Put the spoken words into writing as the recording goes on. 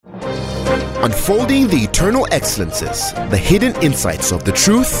unfolding the eternal excellences, the hidden insights of the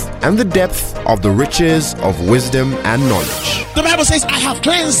truth, and the depth of the riches of wisdom and knowledge. The Bible says, I have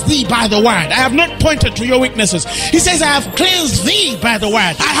cleansed thee by the word. I have not pointed to your weaknesses. He says, I have cleansed thee by the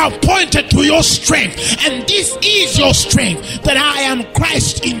word. I have pointed to your strength. And this is your strength, that I am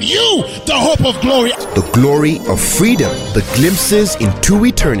Christ in you, the hope of glory. The glory of freedom, the glimpses into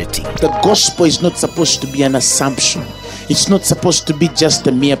eternity. The gospel is not supposed to be an assumption. It's not supposed to be just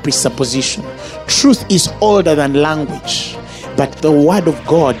a mere presupposition. Truth is older than language, but the word of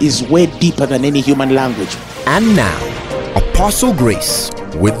God is way deeper than any human language. And now, Apostle Grace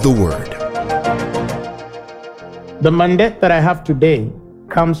with the word. The mandate that I have today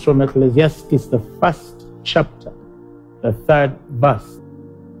comes from Ecclesiastes, the 1st chapter, the 3rd verse.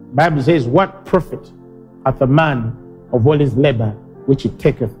 The Bible says, what profit hath a man of all his labor which he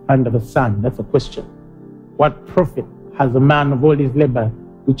taketh under the sun? That's a question. What profit has a man of all his labor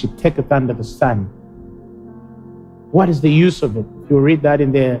which he taketh under the sun? What is the use of it? If you read that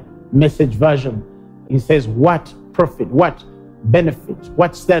in the Message version, he says, what profit, what benefit,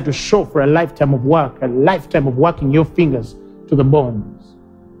 what's there to show for a lifetime of work, a lifetime of working your fingers to the bones?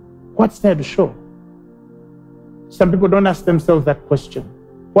 What's there to show? Some people don't ask themselves that question.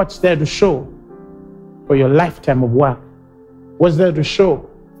 What's there to show for your lifetime of work? What's there to show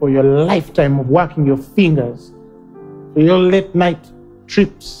for your lifetime of working your fingers, for your late night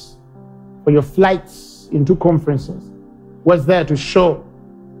trips, for your flights into conferences? What's there to show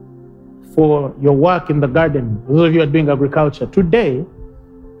for your work in the garden, those of you who are doing agriculture? Today,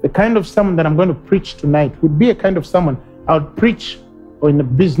 the kind of sermon that I'm going to preach tonight would be a kind of sermon I would preach or in a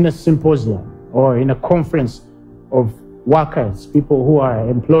business symposium or in a conference of workers, people who are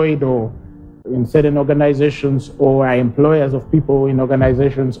employed or in certain organizations, or are employers of people in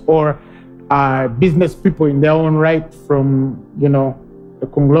organizations, or are business people in their own right, from, the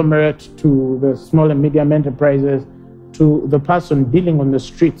conglomerate to the small and medium enterprises, to the person dealing on the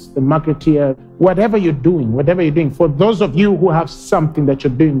streets, the marketeer, whatever you're doing. For those of you who have something that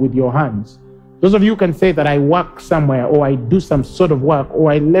you're doing with your hands, those of you who can say that I work somewhere, or I do some sort of work,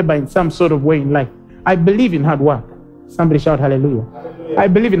 or I labor in some sort of way in life. I believe in hard work. Somebody shout hallelujah. Hallelujah. I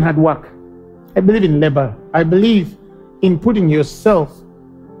believe in hard work. I believe in labor. I believe in putting yourself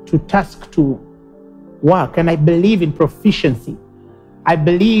to task to work. And I believe in proficiency. I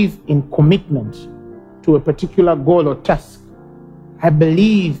believe in commitment to a particular goal or task. I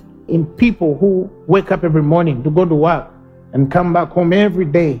believe in people who wake up every morning to go to work and come back home every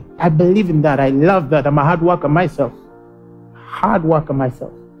day. I believe in that. I love that. I'm a hard worker myself.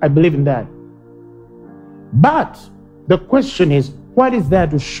 I believe in that. But the question is, what is there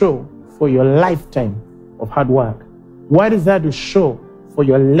to show for your lifetime of hard work? What is there to show for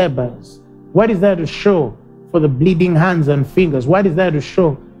your labors? What is there to show for the bleeding hands and fingers? What is there to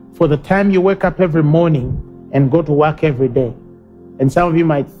show for the time you wake up every morning and go to work every day? And some of you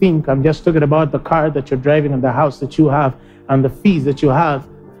might think I'm just talking about the car that you're driving and the house that you have and the fees that you have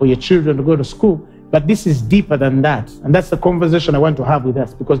for your children to go to school. But this is deeper than that. And that's the conversation I want to have with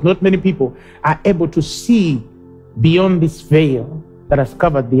us, because not many people are able to see beyond this veil that has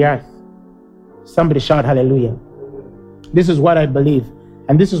covered the earth. Somebody shout hallelujah. This is what I believe,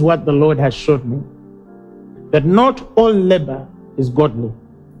 and this is what the Lord has showed me, that not all labor is godly.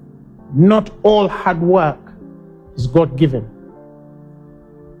 Not all hard work is God-given.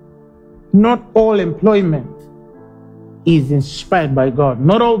 Not all employment is inspired by God.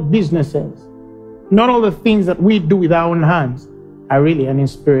 Not all businesses, not all the things that we do with our own hands are really an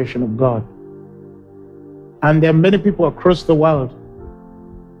inspiration of God. And there are many people across the world,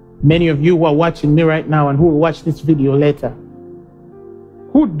 many of you who are watching me right now and who will watch this video later,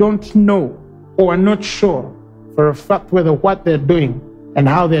 who don't know or are not sure for a fact whether what they're doing and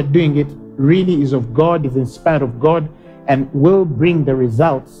how they're doing it really is of God, is inspired of God, and will bring the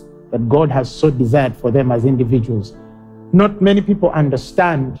results that God has so desired for them as individuals. Not many people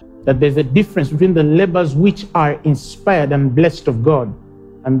understand that there's a difference between the labors which are inspired and blessed of God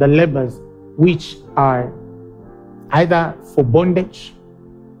and the labors which are either for bondage,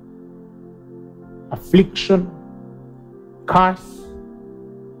 affliction, curse.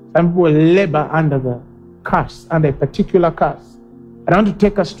 Some people will labor under the curse, under a particular curse. I want to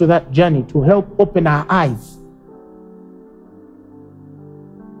take us to that journey to help open our eyes.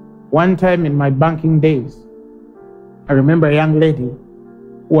 One time in my banking days, I remember a young lady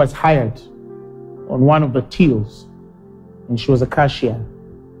who was hired on one of the tills, and she was a cashier.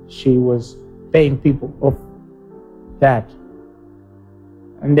 She was paying people off that.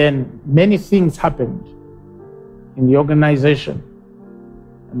 And then many things happened in the organization,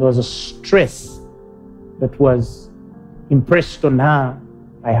 and there was a stress that was impressed on her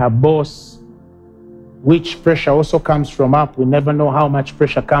by her boss which pressure also comes from up. We never know how much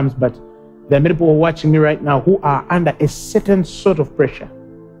pressure comes, but there are many people watching me right now who are under a certain sort of pressure.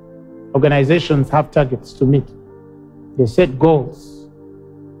 Organizations have targets to meet. They set goals,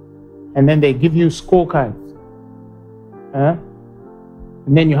 and then they give you scorecards.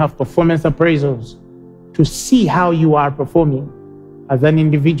 And then you have performance appraisals to see how you are performing as an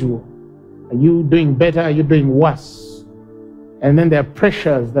individual. Are you doing better? Are you doing worse? And then there are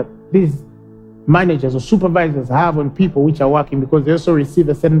pressures that these managers or supervisors have on people which are working, because they also receive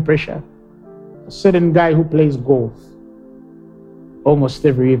a certain pressure. A certain guy who plays golf almost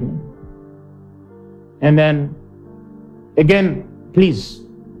every evening. And then, again, please,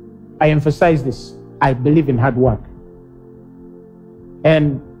 I emphasize this. I believe in hard work.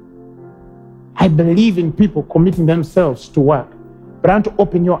 And I believe in people committing themselves to work. But I want to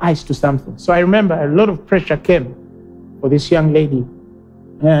open your eyes to something. So I remember a lot of pressure came for this young lady.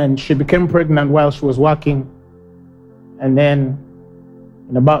 And she became pregnant while she was working. And then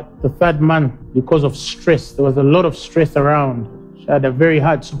in about the 3rd month, because of stress, there was a lot of stress around. She had a very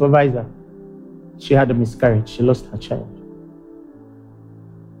hard supervisor. She had a miscarriage. She lost her child.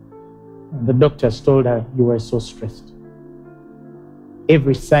 And the doctors told her, you were so stressed.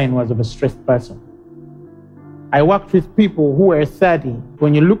 Every sign was of a stressed person. I worked with people who were 30.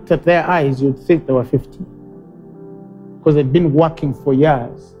 When you looked at their eyes, you'd think they were 50. Because they'd been working for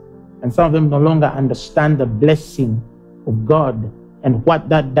years. And some of them no longer understand the blessing of God and what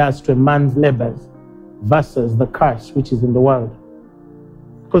that does to a man's labors versus the curse which is in the world.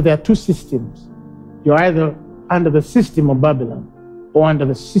 Because there are two systems. You're either under the system of Babylon or under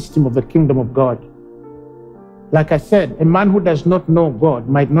the system of the kingdom of God. Like I said, a man who does not know God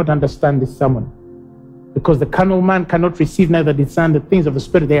might not understand this sermon, because the carnal man cannot receive neither discern the things of the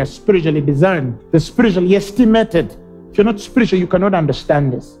Spirit. They are spiritually discerned. They're spiritually estimated. If you're not spiritual, you cannot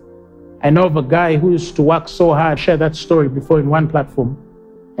understand this. I know of a guy who used to work so hard. I shared that story before in one platform.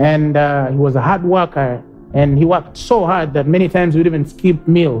 And he was a hard worker, and he worked so hard that many times he would even skip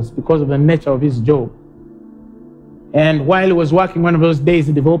meals because of the nature of his job. And while he was working one of those days,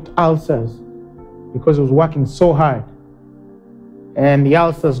 he developed ulcers because he was working so hard. And the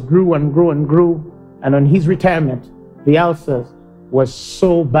ulcers grew and grew and grew. And on his retirement, the ulcers was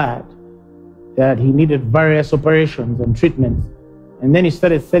so bad that he needed various operations and treatments. And then he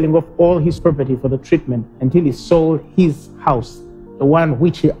started selling off all his property for the treatment until he sold his house, the one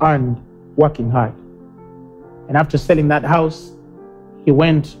which he earned working hard. And after selling that house, he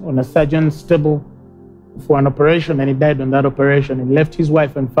went on a surgeon's table for an operation, and he died on that operation, and left his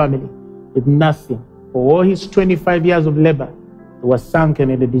wife and family with nothing. For all his 25 years of labor, he was sunken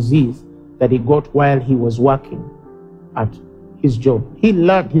in a disease that he got while he was working at his job. He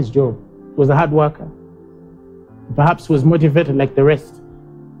loved his job. He was a hard worker. Perhaps he was motivated like the rest.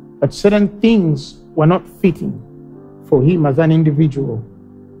 But certain things were not fitting for him as an individual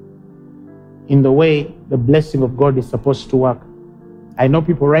in the way the blessing of God is supposed to work. I know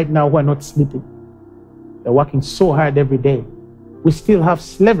people right now who are not sleeping. They're working so hard every day. We still have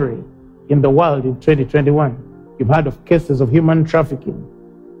slavery in the world in 2021. You've heard of cases of human trafficking.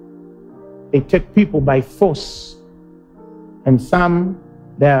 They take people by force, and some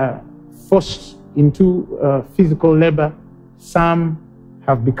they're forced into physical labor. Some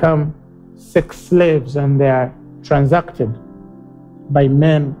have become sex slaves, and they are transacted by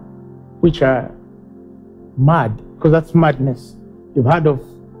men which are mad, because that's madness. You've heard of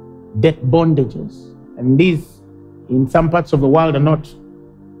debt bondages, and these in some parts of the world are not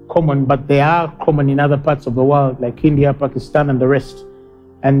common, but they are common in other parts of the world, like India, Pakistan, and the rest.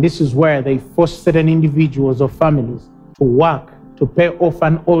 And this is where they force certain individuals or families to work to pay off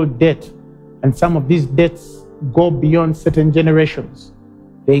an old debt. And some of these debts go beyond certain generations.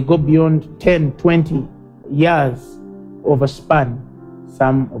 They go beyond 10, 20 years of a span.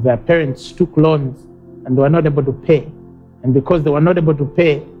 Some of their parents took loans and they were not able to pay. And because they were not able to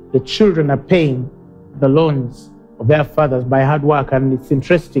pay, the children are paying the loans of their fathers by hard work. And it's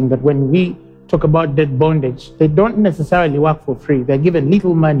interesting that when we talk about debt bondage, they don't necessarily work for free. They're given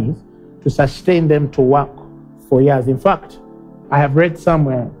little money to sustain them to work for years. In fact, I have read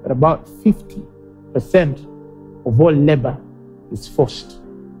somewhere that about 50% of all labor is forced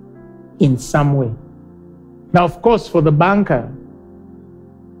in some way. Now, of course, for the banker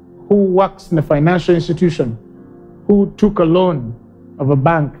who works in a financial institution, who took a loan of a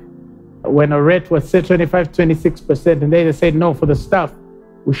bank when a rate was say 25, 26%, and they said, no, for the staff,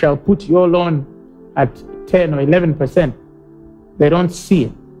 we shall put your loan at 10 or 11%. They don't see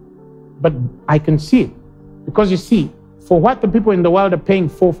it. But I can see it. Because you see, for what the people in the world are paying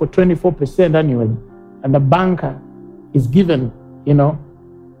for 24% annually, and the banker is given,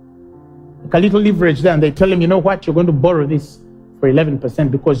 a little leverage there, and they tell him, you know what, you're going to borrow this for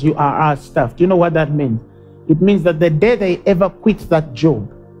 11% because you are our staff. Do you know what that means? It means that the day they ever quit that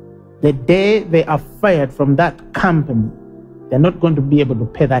job, the day they are fired from that company, they're not going to be able to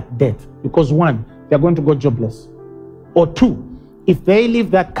pay that debt because one, they're going to go jobless. Or two, if they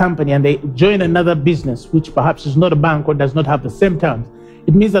leave that company and they join another business, which perhaps is not a bank or does not have the same terms,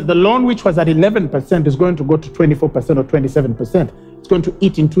 it means that the loan which was at 11% is going to go to 24% or 27%. It's going to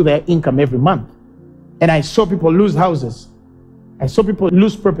eat into their income every month. And I saw people lose houses. I saw people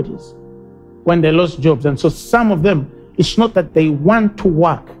lose properties when they lost jobs. And so some of them, it's not that they want to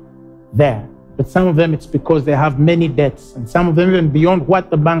work there, but some of them it's because they have many debts. And some of them, even beyond what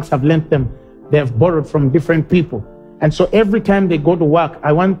the banks have lent them, they have borrowed from different people. And so every time they go to work,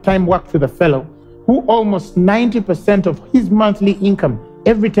 I one time worked with a fellow who almost 90% of his monthly income,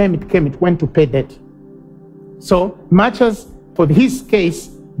 every time it came, it went to pay debt. So much as for his case,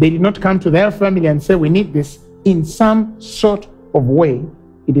 they did not come to their family and say, we need this, in some sort of way,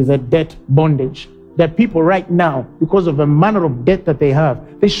 it is a debt bondage. That people right now, because of the manner of debt that they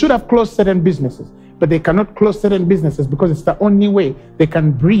have, they should have closed certain businesses, but they cannot close certain businesses because it's the only way they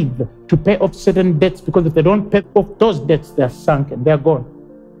can breathe to pay off certain debts, because if they don't pay off those debts, they're sunken, they're gone.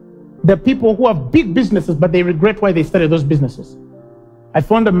 There are people who have big businesses, but they regret why they started those businesses. I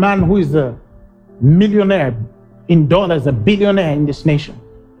found a man who is a millionaire in dollars, a billionaire in this nation.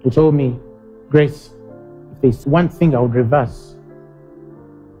 He told me, Grace, if there's one thing I would reverse,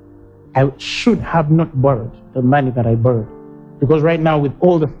 I should have not borrowed the money that I borrowed. Because right now, with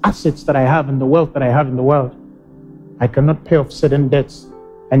all the assets that I have and the wealth that I have in the world, I cannot pay off certain debts,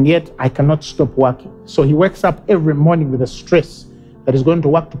 and yet I cannot stop working. So he wakes up every morning with a stress that he's going to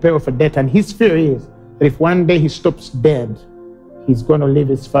work to pay off a debt. And his fear is that if one day he stops dead, he's going to leave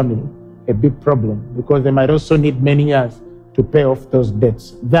his family a big problem, because they might also need many years to pay off those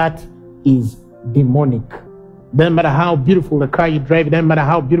debts. That is demonic. Doesn't matter how beautiful the car you drive, it doesn't matter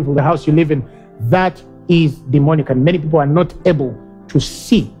how beautiful the house you live in, that is demonic. And many people are not able to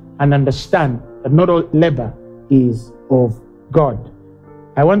see and understand that not all labor is of God.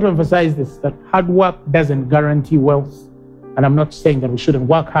 I want to emphasize this, that hard work doesn't guarantee wealth. And I'm not saying that we shouldn't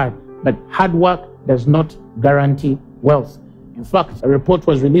work hard, but hard work does not guarantee wealth. In fact, a report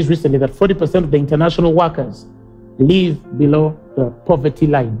was released recently that 40% of the international workers live below the poverty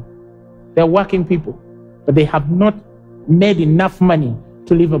line. They're working people, but they have not made enough money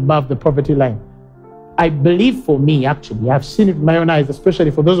to live above the poverty line. I believe for me, actually, I've seen it with my own eyes,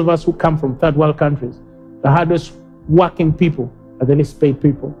 especially for those of us who come from third world countries, the hardest working people are the least paid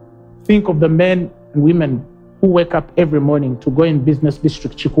people. Think of the men and women who wake up every morning to go in business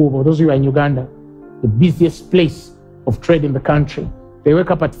district Chikubo, those of you are in Uganda, the busiest place of trade in the country. They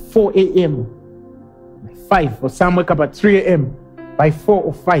wake up at 4 a.m., 5, or some wake up at 3 a.m. By 4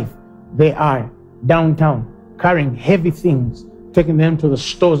 or 5, they are downtown carrying heavy things, taking them to the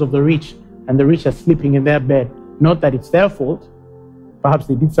stores of the rich, and the rich are sleeping in their bed. Not that it's their fault. Perhaps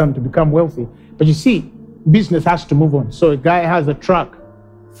they did something to become wealthy. But you see, business has to move on. So a guy has a truck,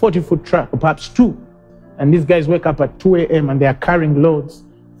 40-foot truck, or perhaps 2. And these guys wake up at 2 a.m. and they are carrying loads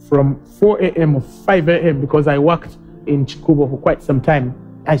from 4 a.m. or 5 a.m. because I worked in Chikubo for quite some time.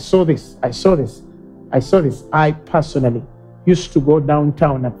 I saw this. I personally used to go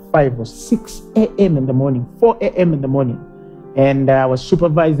downtown at 5 or 6 a.m. in the morning, 4 a.m. in the morning. And I was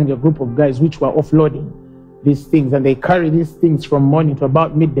supervising a group of guys which were offloading these things. And they carry these things from morning to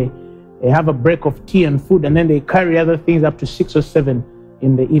about midday. They have a break of tea and food, and then they carry other things up to 6 or 7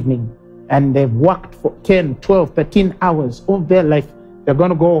 in the evening. And they've worked for 10, 12, 13 hours of their life. They're going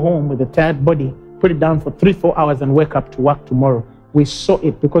to go home with a tired body, put it down for 3, 4 hours and wake up to work tomorrow. We saw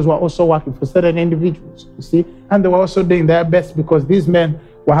it because we're also working for certain individuals, you see. And they were also doing their best because these men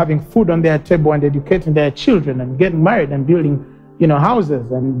were having food on their table and educating their children and getting married and building,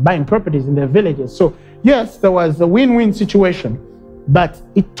 houses and buying properties in their villages. So yes, there was a win-win situation, but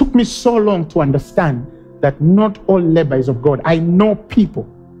it took me so long to understand that not all labor is of God. I know people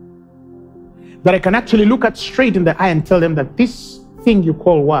that I can actually look at straight in the eye and tell them that this thing you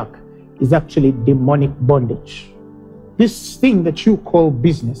call work is actually demonic bondage. This thing that you call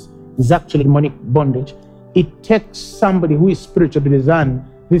business is actually demonic bondage. It takes somebody who is spiritual to discern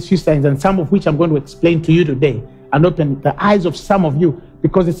these few signs, and some of which I'm going to explain to you today, and open the eyes of some of you,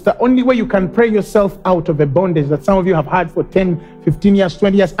 because it's the only way you can pray yourself out of a bondage that some of you have had for 10, 15 years,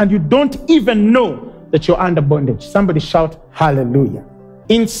 20 years, and you don't even know that you're under bondage. Somebody shout hallelujah.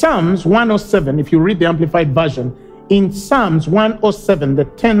 In Psalms 107, if you read the Amplified Version, in Psalms 107, the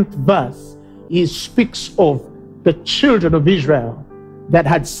 10th verse, it speaks of the children of Israel that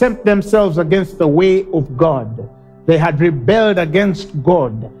had set themselves against the way of God. They had rebelled against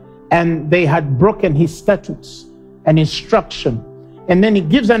God. and they had broken his statutes and instruction. And then he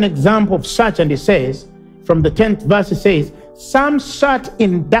gives an example of such, and he says, from the 10th verse, he says, some sat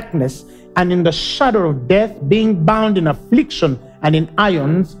in darkness and in the shadow of death, being bound in affliction and in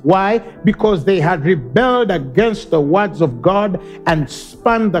irons. Why? Because they had rebelled against the words of God and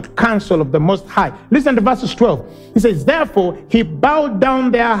spurned the counsel of the Most High. Listen to verses 12. He says, therefore, he bowed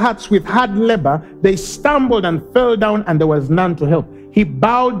down their hearts with hard labor. They stumbled and fell down, and there was none to help. He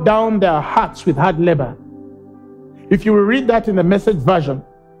bowed down their hearts with hard labor. If you will read that in the Message version,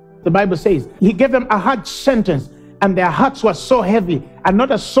 the Bible says, he gave them a hard sentence, and their hearts were so heavy, and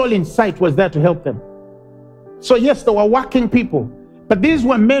not a soul in sight was there to help them. So yes, they were working people, but these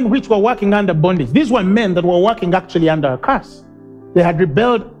were men which were working under bondage. These were men that were working actually under a curse. They had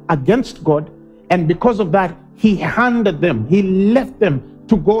rebelled against God, and because of that, he handed them, he left them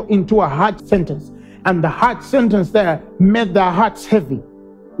to go into a hard sentence. And the hard sentence there made their hearts heavy.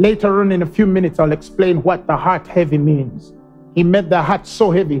 Later on in a few minutes, I'll explain what the heart heavy means. He made their hearts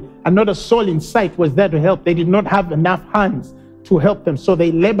so heavy, and not a soul in sight was there to help. They did not have enough hands to help them. So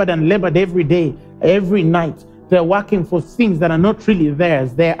they labored and labored every day, every night. They're working for things that are not really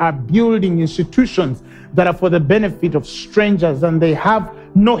theirs. They are building institutions that are for the benefit of strangers, and they have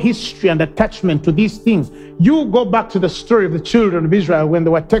no history and attachment to these things. You go back to the story of the children of Israel when they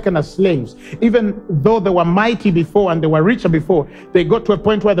were taken as slaves. Even though they were mighty before and they were richer before, they got to a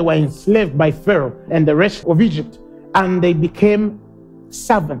point where they were enslaved by Pharaoh and the rest of Egypt, and they became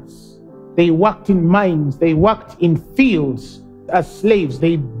servants. They worked in mines, they worked in fields as slaves.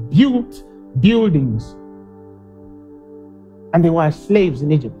 They built buildings, and they were slaves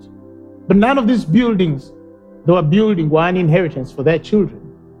in Egypt. But none of these buildings they were building were an inheritance for their children.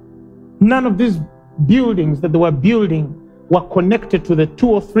 None of these buildings that they were building were connected to the 2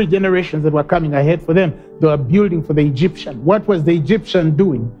 or 3 generations that were coming ahead for them. They were building for the Egyptian. What was the Egyptian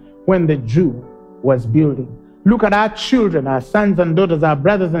doing when the Jew was building? Look at our children, our sons and daughters, our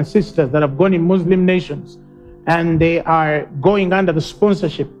brothers and sisters that have gone in Muslim nations, and they are going under the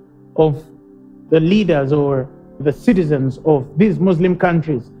sponsorship of the leaders or the citizens of these Muslim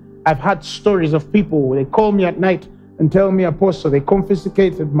countries. I've had stories of people, they call me at night and tell me, Apostle, they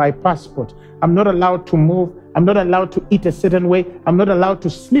confiscated my passport. I'm not allowed to move. I'm not allowed to eat a certain way. I'm not allowed to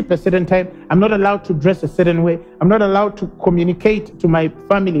sleep a certain time. I'm not allowed to dress a certain way. I'm not allowed to communicate to my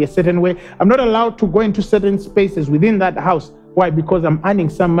family a certain way. I'm not allowed to go into certain spaces within that house. Why? Because I'm earning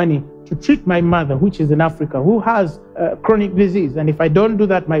some money to treat my mother, which is in Africa, who has chronic disease. And if I don't do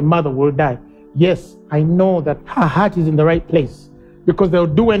that, my mother will die. Yes, I know that her heart is in the right place because they'll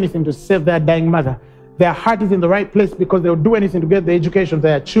do anything to save their dying mother. Their heart is in the right place because they'll do anything to get the education of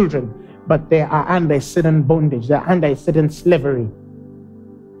their children. But they are under a certain bondage. They're under a certain slavery.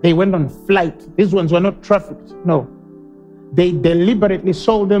 They went on flight. These ones were not trafficked. No. They deliberately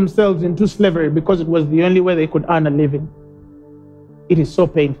sold themselves into slavery because it was the only way they could earn a living. It is so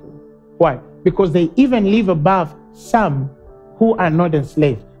painful. Why? Because they even live above some who are not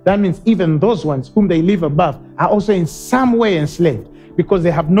enslaved. That means even those ones whom they live above are also in some way enslaved because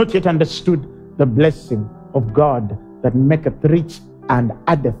they have not yet understood the blessing of God that maketh rich and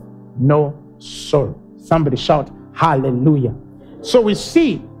addeth no sorrow. Somebody shout hallelujah. So we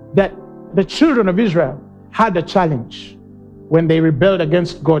see that the children of Israel had a challenge when they rebelled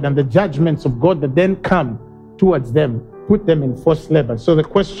against God, and the judgments of God that then come towards them put them in forced labor. So the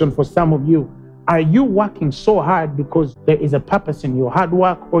question for some of you, are you working so hard because there is a purpose in your hard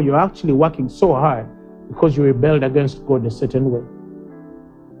work, or you're actually working so hard because you rebelled against God a certain way?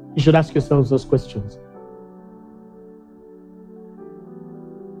 You should ask yourselves those questions.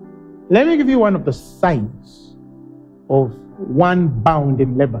 Let me give you one of the signs of one bound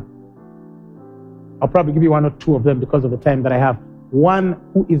in labor. I'll probably give you 1 or 2 of them because of the time that I have. One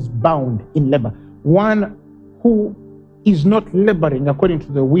who is bound in labor. One who is not laboring according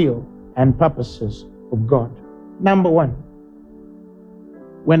to the will and purposes of God. Number 1,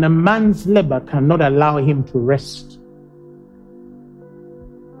 when a man's labor cannot allow him to rest.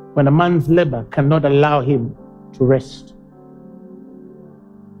 When a man's labor cannot allow him to rest.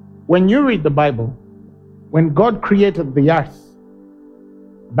 When you read the Bible, when God created the earth,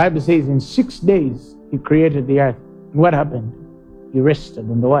 the Bible says in 6 days he created the earth. And what happened? He rested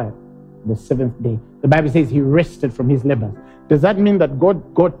on the what? The 7th day. The Bible says he rested from his labors. Does that mean that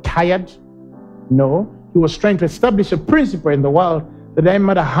God got tired? No. He was trying to establish a principle in the world that no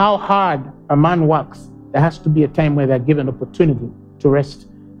matter how hard a man works, there has to be a time where they're given opportunity to rest.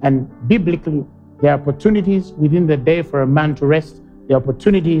 And biblically, there are opportunities within the day for a man to rest. There are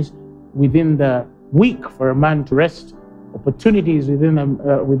opportunities within the week for a man to rest. Opportunities within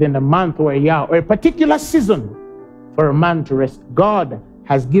a month or a year or a particular season for a man to rest. God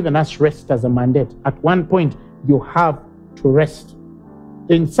has given us rest as a mandate. At one point, you have to rest.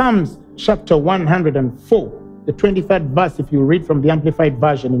 In Psalms chapter 104, the 23rd verse, if you read from the Amplified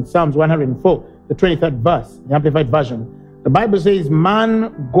Version, in Psalms 104, the 23rd verse, the Amplified Version, the Bible says,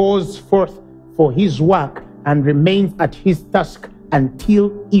 man goes forth for his work and remains at his task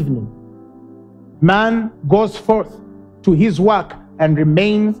until evening. Man goes forth to his work and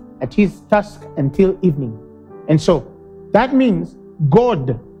remains at his task until evening. And so that means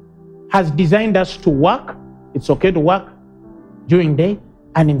God has designed us to work. It's okay to work during day,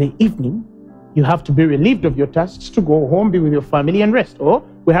 and in the evening, you have to be relieved of your tasks to go home, be with your family, and rest. Or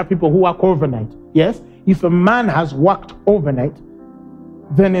we have people who work overnight. Yes, if a man has worked overnight,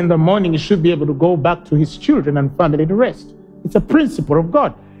 then in the morning he should be able to go back to his children and family to rest. It's a principle of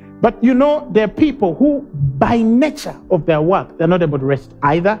God. But you know, there are people who, by nature of their work, they're not able to rest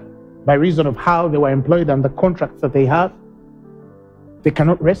either by reason of how they were employed and the contracts that they have. They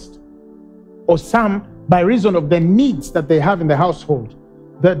cannot rest. Or some, by reason of the needs that they have in the household,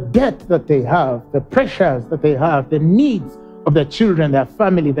 the debt that they have, the pressures that they have, the needs of their children, their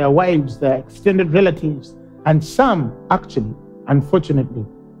family, their wives, their extended relatives. And some, actually, unfortunately,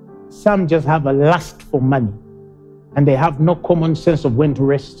 some just have a lust for money. And they have no common sense of when to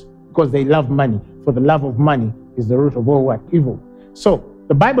rest because they love money. For the love of money is the root of all what? Evil. So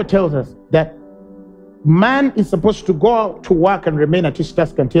the Bible tells us that man is supposed to go out to work and remain at his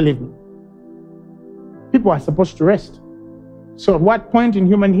task until evening. People are supposed to rest. So at what point in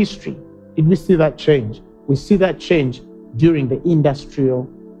human history did we see that change? We see that change during the Industrial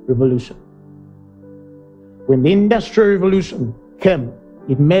Revolution. When the Industrial Revolution came,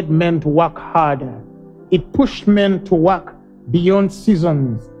 it made men to work harder. It pushed men to work beyond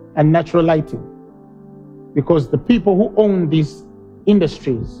seasons and natural lighting. Because the people who own these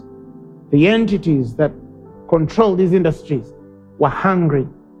industries, the entities that control these industries, were hungry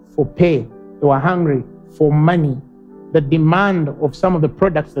for pay. They were hungry for money. The demand of some of the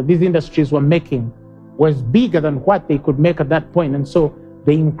products that these industries were making was bigger than what they could make at that point. And so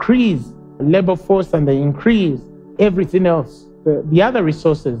they increased the labor force and they increased everything else, the other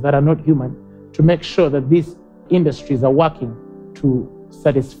resources that are not human, to make sure that these industries are working to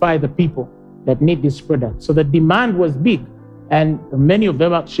satisfy the people that need these products. So the demand was big, and many of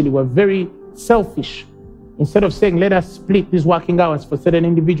them actually were very selfish. Instead of saying, let us split these working hours for certain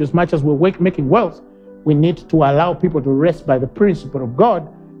individuals, much as we're making wealth, we need to allow people to rest by the principle of God.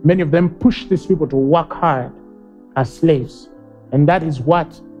 Many of them push these people to work hard as slaves. And that is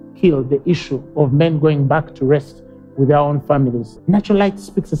what killed the issue of men going back to rest with their own families. Natural light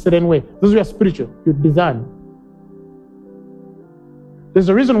speaks a certain way. Those who are spiritual, you discern. There's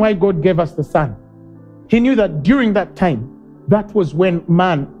a reason why God gave us the sun. He knew that during that time, that was when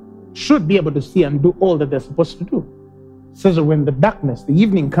man should be able to see and do all that they're supposed to do. It says that when the darkness, the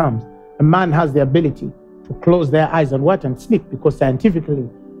evening comes, a man has the ability to close their eyes and what? And sleep, because scientifically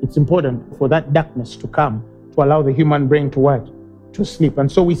it's important for that darkness to come to allow the human brain to what? To sleep.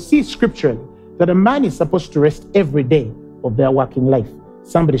 And so we see scripturally that a man is supposed to rest every day of their working life.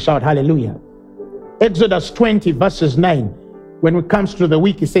 Somebody shout hallelujah. Exodus 20 verses 9. When it comes to the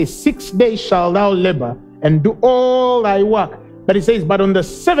week, it says, 6 days shalt thou labor and do all thy work. But it says, but on the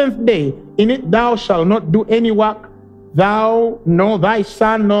seventh day, in it thou shalt not do any work, thou, nor thy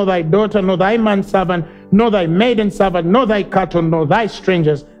son, nor thy daughter, nor thy manservant, nor thy maiden servant, nor thy cattle, nor thy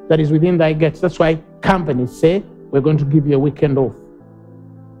strangers that is within thy gates. That's why companies say, we're going to give you a weekend off.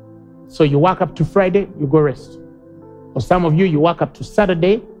 So you work up to Friday, you go rest. Or some of you, you work up to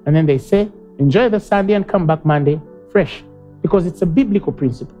Saturday, and then they say, enjoy the Sunday and come back Monday fresh. Because it's a biblical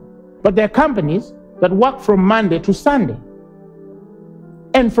principle. But there are companies that work from Monday to Sunday.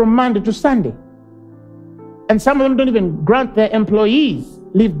 And from Monday to Sunday. And some of them don't even grant their employees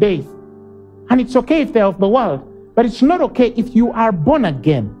leave days. And it's okay if they're of the world. But it's not okay if you are born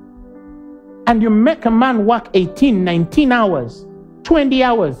again. And you make a man work 18, 19 hours, 20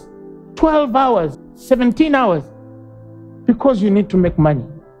 hours, 12 hours, 17 hours. Because you need to make money.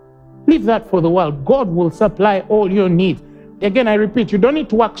 Leave that for the world. God will supply all your needs. Again, I repeat, you don't need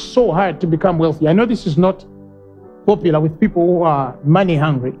to work so hard to become wealthy. I know this is not popular with people who are money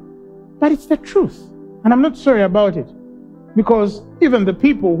hungry. But it's the truth. And I'm not sorry about it. Because even the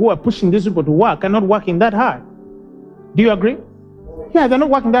people who are pushing these people to work are not working that hard. Do you agree? Yeah, they're not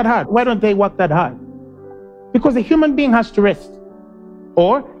working that hard. Why don't they work that hard? Because a human being has to rest.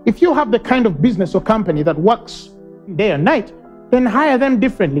 Or if you have the kind of business or company that works day and night, then hire them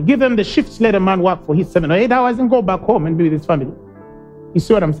differently. Give them the shifts, let a man work for his 7 or 8 hours and go back home and be with his family. You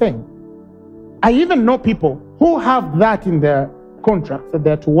see what I'm saying? I even know people who have that in their contracts, that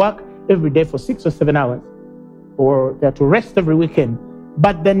they're to work every day for 6 or 7 hours, or they're to rest every weekend.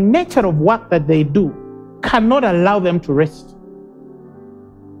 but the nature of work that they do cannot allow them to rest.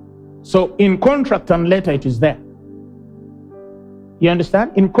 So in contract and letter, it is there. You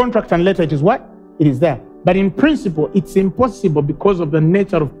understand? In contract and letter, it is what? It is there. But in principle, it's impossible because of the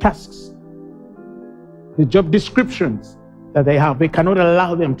nature of tasks, the job descriptions that they have. They cannot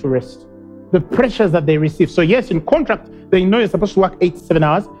allow them to rest. The pressures that they receive. So yes, in contract, they know you're supposed to work 8 to 7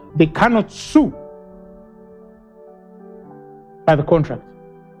 hours. They cannot sue by the contract.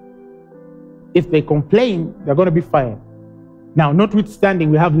 If they complain, they're going to be fired. Now, notwithstanding,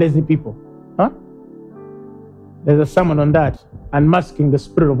 we have lazy people. There's a sermon on that, unmasking the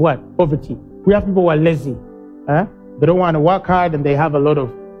spirit of what? Poverty. We have people who are lazy. They don't want to work hard and they have a lot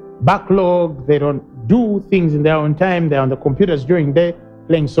of backlog. They don't do things in their own time. They're on the computers during the day,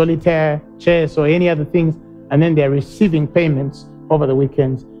 playing solitaire, chess, or any other things, and then they're receiving payments over the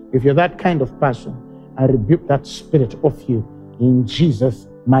weekends. If you're that kind of person, I rebuke that spirit off you in Jesus'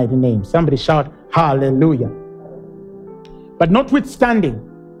 mighty name. Somebody shout, hallelujah. But notwithstanding,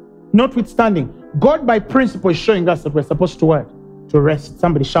 God by principle is showing us that we're supposed to what? To rest.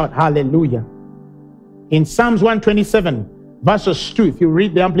 Somebody shout, hallelujah. In Psalms 127, verses 2, if you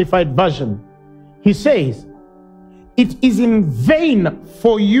read the Amplified Version, he says, it is in vain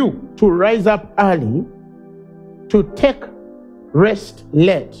for you to rise up early, to take rest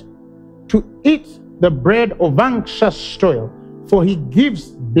late, to eat the bread of anxious toil, for he gives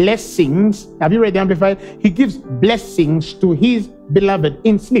blessings. Have you read the Amplified? He gives blessings to his beloved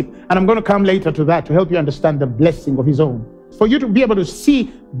in sleep. And I'm going to come later to that to help you understand the blessing of his own. For you to be able to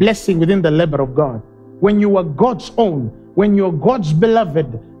see blessing within the labor of God. When you are God's own, when you're God's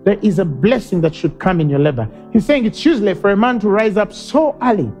beloved, there is a blessing that should come in your labor. He's saying it's usually for a man to rise up so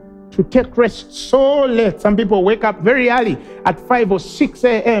early, to take rest so late. Some people wake up very early at 5 or 6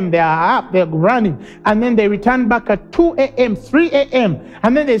 a.m. They are up, they're running, and then they return back at 2 a.m., 3 a.m.,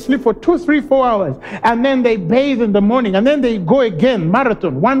 and then they sleep for 2, 3, 4 hours, and then they bathe in the morning, and then they go again,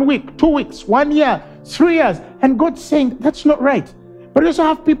 marathon, 1 week, 2 weeks, 1 year, 3 years. And God's saying that's not right. But you also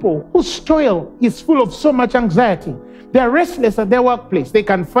have people whose toil is full of so much anxiety. They are restless at their workplace. They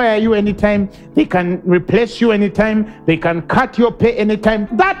can fire you anytime. They can replace you anytime. They can cut your pay anytime.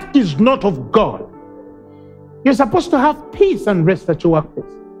 That is not of God. You're supposed to have peace and rest at your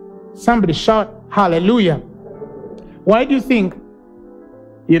workplace. Somebody shout, hallelujah. Why do you think,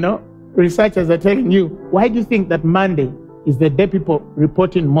 researchers are telling you, why do you think that Monday is the day people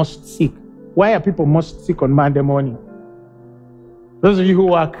reporting most sick? Why are people most sick on Monday morning? Those of you who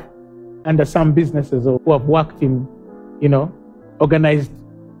work under some businesses or who have worked in organized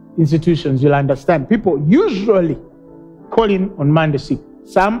institutions, you'll understand. People usually call in on Monday sick.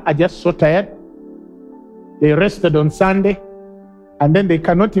 Some are just so tired. They rested on Sunday, and then they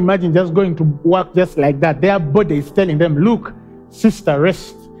cannot imagine just going to work just like that. Their body is telling them, look, sister,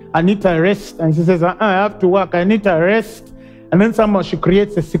 rest. I need to rest. And she says, I have to work. I need to rest. And then somehow she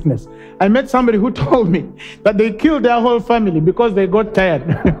creates a sickness. I met somebody who told me that they killed their whole family because they got tired.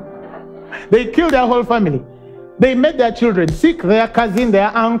 They killed their whole family. They made their children sick, their cousin,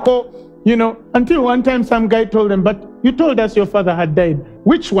 their uncle, until one time some guy told them, but you told us your father had died.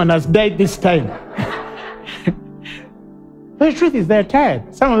 Which one has died this time? The truth is they're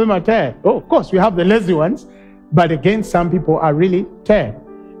tired. Some of them are tired. Oh, of course, we have the lazy ones. But again, some people are really tired.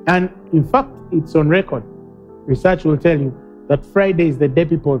 And in fact, it's on record. Research will tell you that Friday is the day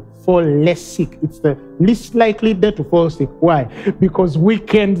people fall less sick. It's the least likely day to fall sick. Why? Because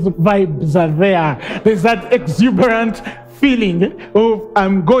weekend vibes are there. There's that exuberant feeling of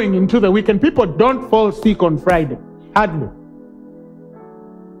I'm going into the weekend. People don't fall sick on Friday. Hardly.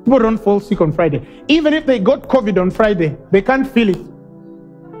 People don't fall sick on Friday. Even if they got COVID on Friday, they can't feel it.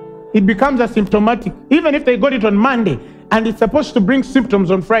 It becomes asymptomatic. Even if they got it on Monday and it's supposed to bring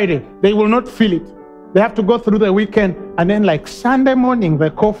symptoms on Friday, they will not feel it. They have to go through the weekend, and then like Sunday morning,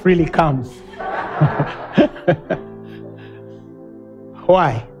 the cough really comes.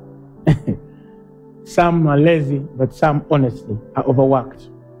 Why? Some are lazy, but some honestly are overworked.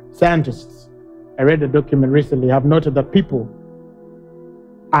 Scientists, I read a document recently, have noted that people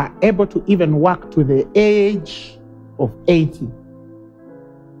are able to even work to the age of 80.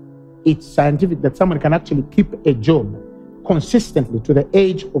 It's scientific that someone can actually keep a job consistently to the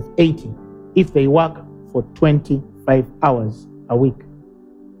age of 80 if they work for 25 hours a week.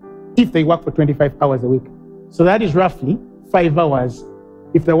 If they work for 25 hours a week. So that is roughly 5 hours.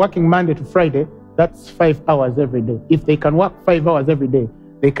 If they're working Monday to Friday, that's 5 hours every day. If they can work 5 hours every day,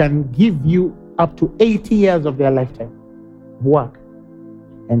 they can give you up to 80 years of their lifetime of work.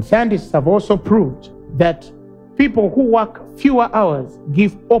 And scientists have also proved that people who work fewer hours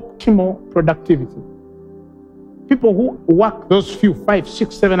give optimal productivity. People who work those few 5,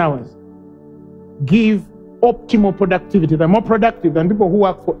 6, 7 hours give optimal productivity. They're more productive than people who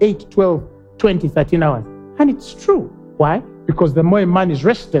work for 8, 12, 20, 13 hours. And it's true. Why? Because the more a man is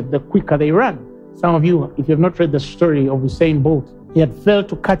rested, the quicker they run. Some of you, if you have not read the story of Usain Bolt, he had failed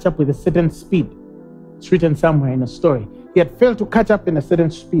to catch up with a certain speed. It's written somewhere in a story. He had failed to catch up in a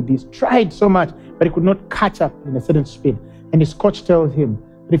certain speed. He's tried so much, but he could not catch up in a certain speed. And his coach tells him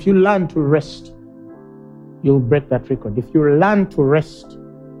that if you learn to rest, you'll break that record. If you learn to rest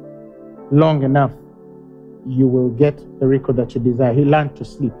long enough, you will get the record that you desire. He learned to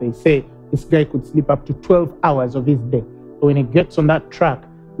sleep. They say this guy could sleep up to 12 hours of his day. So when he gets on that track,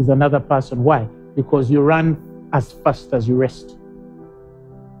 he's another person. Why? Because you run as fast as you rest.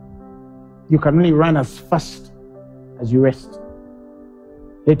 You can only run as fast as you rest.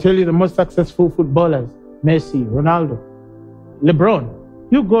 They tell you the most successful footballers, Messi, Ronaldo, LeBron,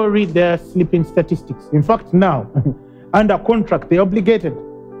 you go read their sleeping statistics. In fact, now, under contract, they're obligated,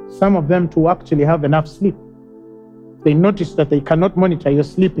 some of them, to actually have enough sleep. They notice that they cannot monitor your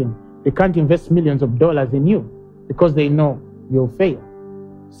sleeping. They can't invest millions of dollars in you because they know you'll fail.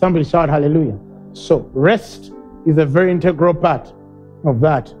 Somebody shout hallelujah. So rest is a very integral part of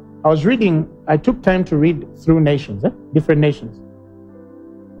that. I took time to read through nations, different nations,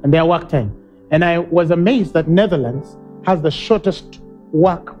 and their work time. And I was amazed that Netherlands has the shortest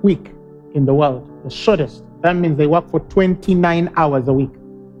work week in the world. The shortest. That means they work for 29 hours a week.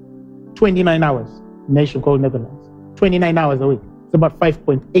 29 hours. Nation called Netherlands. 29 hours a week. It's about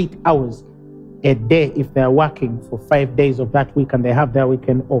 5.8 hours a day if they're working for 5 days of that week and they have their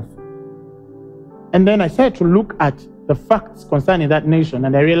weekend off. And then I started to look at the facts concerning that nation,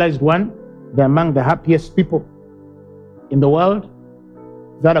 and I realized, one, they're among the happiest people in the world.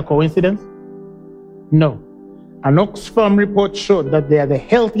 Is that a coincidence? No. An Oxfam report showed that they are the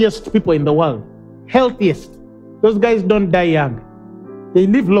healthiest people in the world. Healthiest. Those guys don't die young. They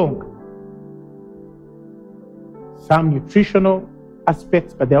live long. Some nutritional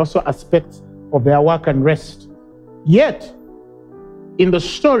aspects, but there are also aspects of their work and rest. Yet, in the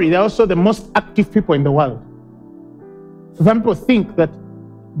story, they're also the most active people in the world. So some people think that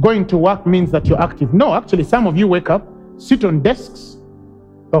going to work means that you're active. No, actually, some of you wake up, sit on desks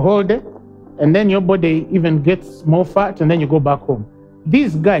the whole day, and then your body even gets more fat, and then you go back home.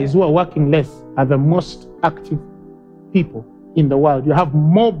 These guys who are working less are the most active people in the world. You have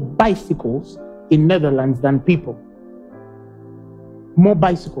more bicycles in Netherlands than people. More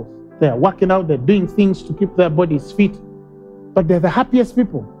bicycles. They're working out, they're doing things to keep their bodies fit. But they're the happiest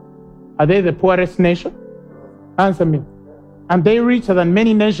people. Are they the poorest nation? Answer me. Are they richer than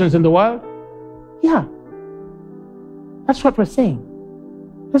many nations in the world? Yeah. That's what we're saying.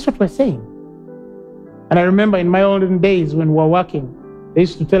 That's what we're saying. And I remember in my olden days when we were working, they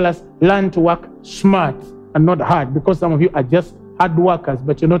used to tell us, learn to work smart and not hard, because some of you are just hard workers,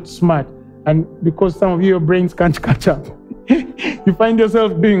 but you're not smart. And because some of you, your brains can't catch up. You find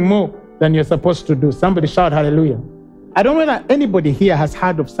yourself doing more than you're supposed to do. Somebody shout hallelujah. I don't know whether anybody here has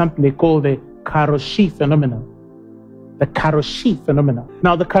heard of something they call the Karoshi phenomenon. The Karoshi phenomenon.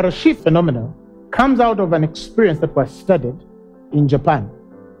 Now, the Karoshi phenomenon comes out of an experience that was studied in Japan.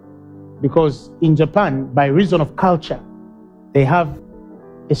 Because in Japan, by reason of culture, they have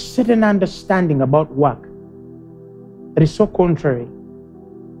a certain understanding about work that is so contrary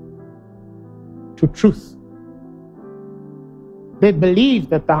to truth. They believe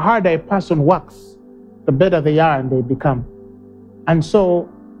that the harder a person works, the better they are and they become. And so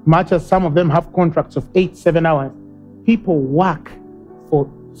much as some of them have contracts of 8, 7 hours, people work for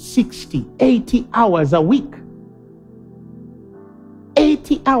 60, 80 hours a week.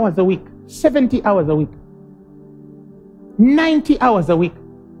 80 hours a week, 70 hours a week, 90 hours a week.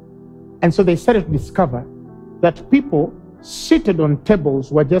 And so they started to discover that people seated on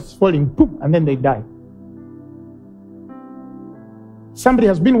tables were just falling, boom, and then they die. Somebody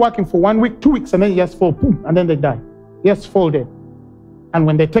has been working for 1 week, 2 weeks, and then they just fall, boom, and then they die. They just fall dead. And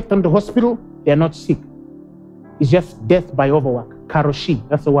when they take them to hospital, they are not sick. It's just death by overwork. Karoshi,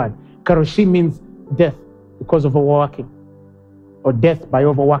 that's the word. Karoshi means death because of overworking, or death by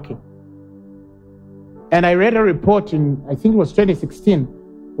overworking. And I read a report in, I think it was 2016,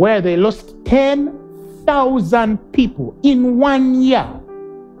 where they lost 10,000 people in 1 year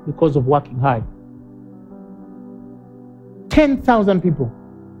because of working hard. 10,000 people.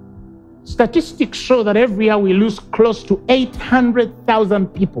 Statistics show that every year we lose close to 800,000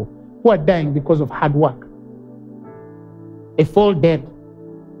 people who are dying because of hard work. They fall dead,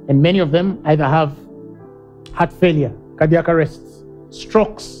 and many of them either have heart failure, cardiac arrests,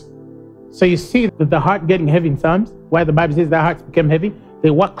 strokes. So you see that the heart getting heavy in Psalms, where the Bible says their hearts became heavy. They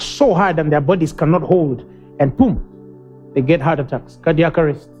work so hard and their bodies cannot hold, and boom, they get heart attacks, cardiac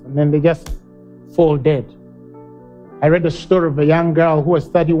arrests, and then they just fall dead. I read a story of a young girl who was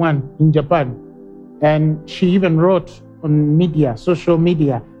 31 in Japan, and she even wrote on media, social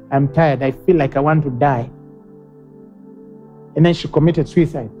media, "I'm tired, I feel like I want to die." And then she committed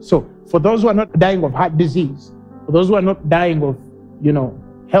suicide. So for those who are not dying of heart disease, for those who are not dying of,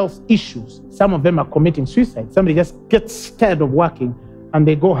 health issues, some of them are committing suicide. Somebody just gets tired of working and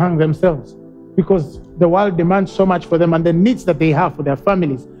they go hang themselves because the world demands so much for them and the needs that they have for their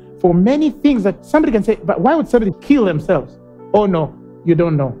families, for many things that somebody can say, but why would somebody kill themselves? Oh no, you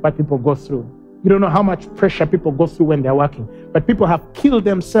don't know what people go through. You don't know how much pressure people go through when they're working. But people have killed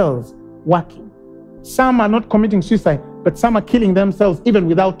themselves working. Some are not committing suicide, but some are killing themselves even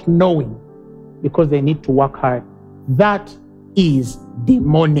without knowing because they need to work hard. That is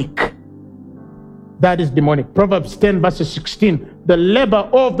demonic. That is demonic. Proverbs 10 verses 16. The labor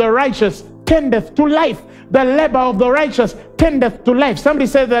of the righteous tendeth to life. The labor of the righteous tendeth to life. Somebody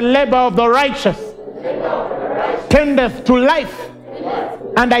say the labor of the righteous tendeth to life.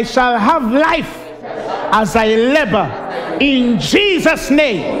 And I shall have life as I labor in Jesus'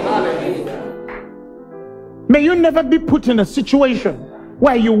 name. May you never be put in a situation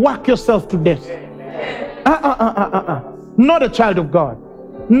where you work yourself to death. Not a child of God.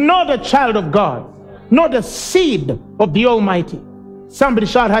 Not a child of God. Not a seed of the Almighty. Somebody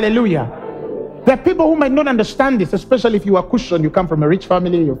shout hallelujah. There are people who might not understand this, especially if you are Christian, you come from a rich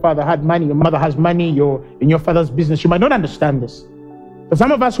family, your father had money, your mother has money, you're in your father's business. You might not understand this. But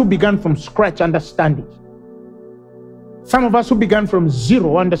some of us who began from scratch understand it. Some of us who began from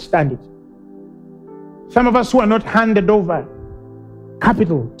zero understand it. Some of us who are not handed over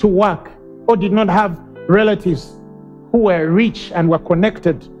capital to work or did not have relatives who were rich and were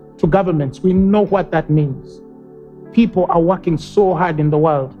connected to governments, we know what that means. People are working so hard in the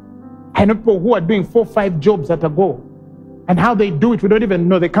world. I know people who are doing 4 or 5 jobs at a go. And how they do it, we don't even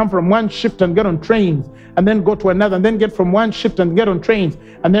know. They come from one shift and get on trains and then go to another and then get from one shift and get on trains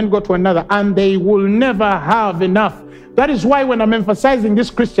and then go to another. And they will never have enough. That is why when I'm emphasizing these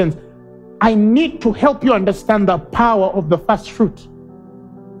Christians, I need to help you understand the power of the first fruit.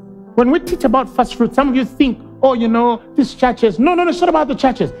 When we teach about first fruit, some of you think, oh, these churches. No, it's not about the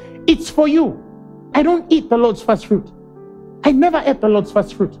churches. It's for you. I don't eat the Lord's first fruit. I never ate the Lord's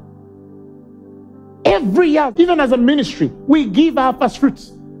first fruit. Every year, even as a ministry, we give our first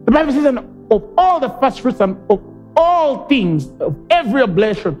fruits. The Bible says, of all the first fruits and of all things, of every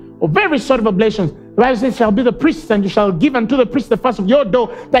oblation, of every sort of oblations, the Bible says, shall be the priests, and you shall give unto the priest the first of your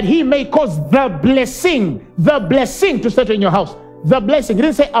dough, that he may cause the blessing to settle in your house. The blessing. He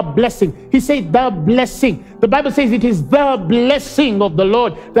didn't say a blessing. He said the blessing. The Bible says it is the blessing of the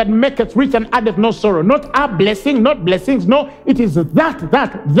Lord that maketh rich and addeth no sorrow. Not a blessing, not blessings. No, it is the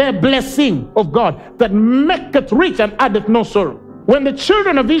blessing of God that maketh rich and addeth no sorrow. When the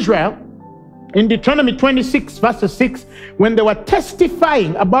children of Israel, in Deuteronomy 26 verses 6, when they were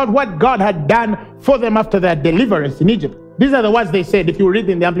testifying about what God had done for them after their deliverance in Egypt, these are the words they said, if you read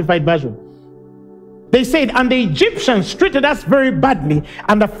in the Amplified Version. They said, and the Egyptians treated us very badly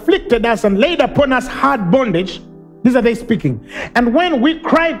and afflicted us and laid upon us hard bondage. These are they speaking. And when we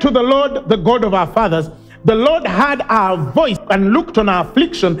cried to the Lord, the God of our fathers, the Lord heard our voice and looked on our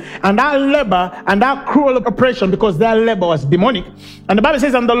affliction and our labor and our cruel oppression, because their labor was demonic. And the Bible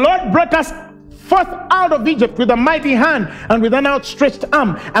says, and the Lord brought us forth out of Egypt with a mighty hand and with an outstretched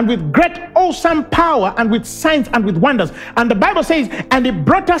arm and with great awesome power and with signs and with wonders. And the Bible says, and he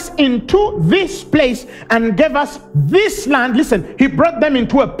brought us into this place and gave us this land. Listen, he brought them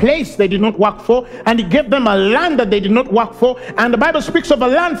into a place they did not work for, and he gave them a land that they did not work for. And the Bible speaks of a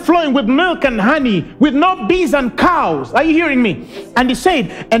land flowing with milk and honey, with no bees and cows. Are you hearing me? And he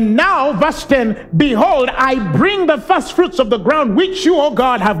said, and now, verse 10, behold, I bring the first fruits of the ground which you, O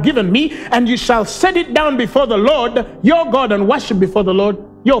God, have given me, and you shall set it down before the Lord your God and worship before the Lord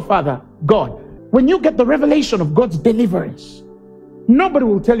your Father God. When you get the revelation of God's deliverance, nobody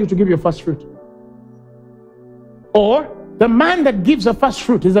will tell you to give your first fruit. Or the man that gives a first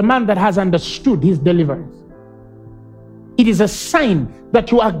fruit is a man that has understood his deliverance. It is a sign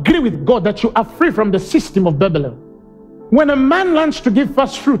that you agree with God, that you are free from the system of Babylon. When a man learns to give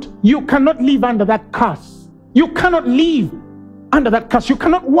first fruit, you cannot live under that curse. You cannot live under that curse. You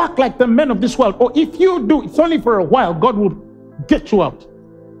cannot walk like the men of this world. Or if you do, it's only for a while. God will get you out.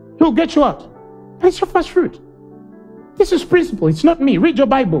 He'll get you out. That's your first fruit. This is principle. It's not me. Read your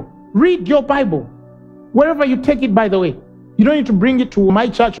Bible. Read your Bible. Wherever you take it, by the way. You don't need to bring it to my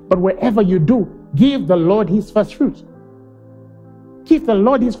church, but wherever you do, give the Lord his first fruit. Give the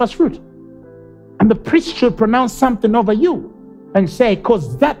Lord his first fruit. And the priest should pronounce something over you and say,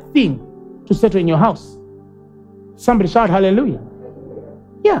 cause that thing to settle in your house. Somebody shout hallelujah.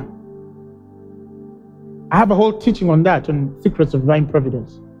 Yeah. I have a whole teaching on that, on secrets of divine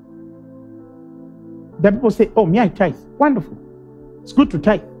providence. The people say, oh, me, I tithe. Wonderful. It's good to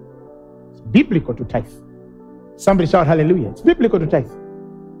tithe. It's biblical to tithe. Somebody shout hallelujah. It's biblical to tithe.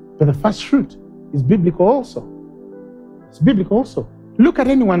 But the first fruit is biblical also. It's biblical also. Look at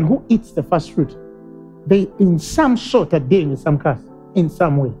anyone who eats the first fruit. They, in some sort, are dealing with some curse. In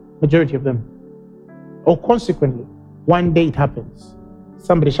some way. Majority of them. Or consequently, one day it happens.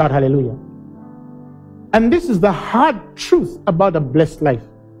 Somebody shout hallelujah. And this is the hard truth about a blessed life.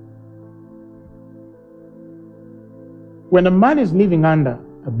 When a man is living under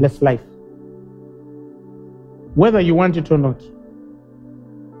a blessed life, whether you want it or not,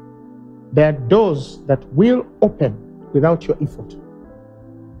 there are doors that will open without your effort.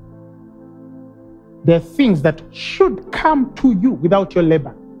 There are things that should come to you without your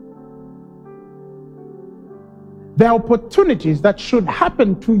labor. There are opportunities that should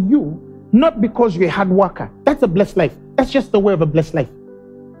happen to you not because you're a hard worker. That's a blessed life. That's just the way of a blessed life.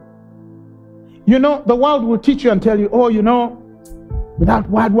 You know, the world will teach you and tell you, oh, you know, without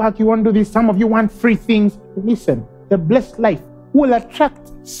hard work, you won't do this. Some of you want free things. Listen, the blessed life will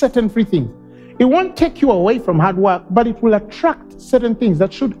attract certain free things. It won't take you away from hard work, but it will attract certain things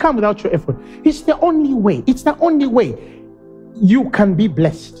that should come without your effort. It's the only way. It's the only way you can be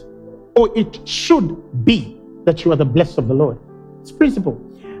blessed. Or it should be that you are the blessed of the Lord. It's principle.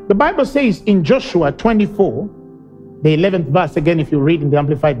 The Bible says in Joshua 24, the 11th verse, again, if you read in the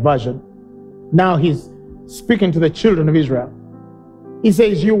Amplified Version, now he's speaking to the children of Israel. He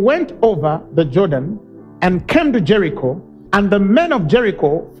says, you went over the Jordan and came to Jericho, and the men of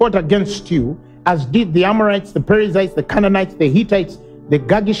Jericho fought against you, as did the Amorites, the Perizzites, the Canaanites, the Hittites, the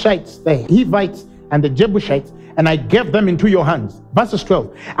Girgashites, the Hivites, and the Jebusites, and I gave them into your hands. Verses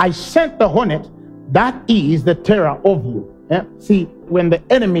 12, I sent the hornet, that is the terror of you. Yeah? See, when the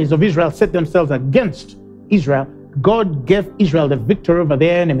enemies of Israel set themselves against Israel, God gave Israel the victory over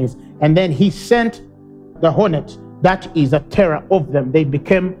their enemies, and then he sent the hornet, that is a terror of them. They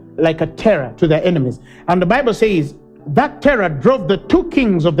became like a terror to their enemies. And the Bible says, that terror drove the two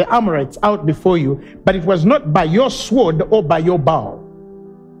kings of the Amorites out before you, but it was not by your sword or by your bow.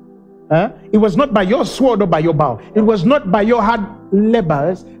 It was not by your sword or by your bow. It was not by your hard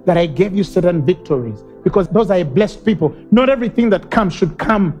labors that I gave you certain victories, because those are blessed people. Not everything that comes should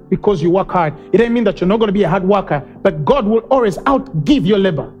come because you work hard. It doesn't mean that you're not going to be a hard worker, but God will always outgive your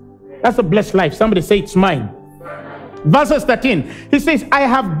labor. That's a blessed life. Somebody say it's mine. Verses 13, he says, I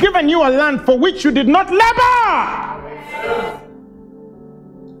have given you a land for which you did not labor.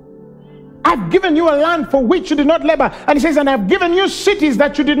 I've given you a land for which you did not labor. And he says, and I've given you cities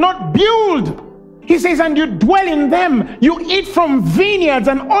that you did not build. He says, and you dwell in them. You eat from vineyards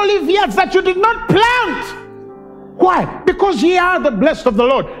and olive yards that you did not plant. Why? Because ye are the blessed of the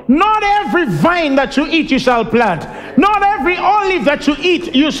Lord. Not every vine that you eat you shall plant. Not every olive that you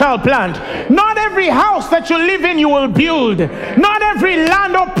eat you shall plant. Not every house that you live in you will build. Not every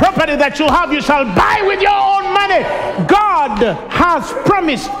land or property that you have you shall buy with your own money. God has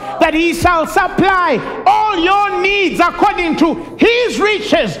promised that he shall supply all your needs according to his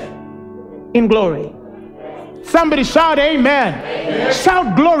riches in glory. Somebody shout amen. Amen.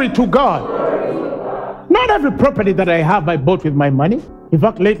 Shout glory to God. Not every property that I have I bought with my money. In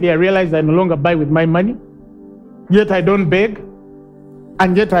fact, lately I realized I no longer buy with my money. Yet I don't beg.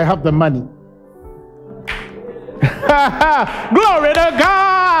 And yet I have the money. Glory to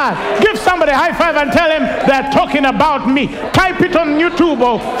God. Give somebody a high five and tell him they're talking about me. Type it on YouTube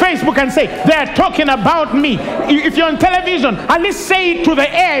or Facebook and say, they're talking about me. If you're on television, at least say it to the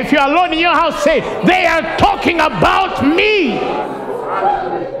air. If you're alone in your house, say, they are talking about me.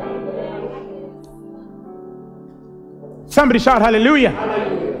 Somebody shout hallelujah.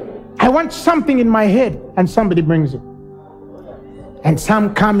 I want something in my head, and somebody brings it. And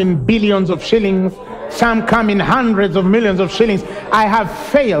some come in billions of shillings. Some come in hundreds of millions of shillings. I have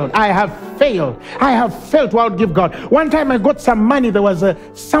failed. I have failed. I have failed to outgive God. One time I got some money. There was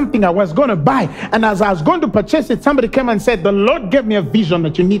something I was going to buy. And as I was going to purchase it, somebody came and said, the Lord gave me a vision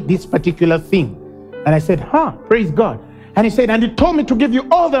that you need this particular thing. And I said, praise God. And he said, and he told me to give you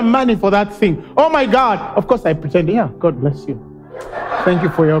all the money for that thing. Oh my God. Of course I pretended, yeah, God bless you. Thank you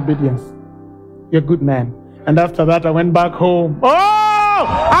for your obedience. You're a good man. And after that, I went back home. Oh,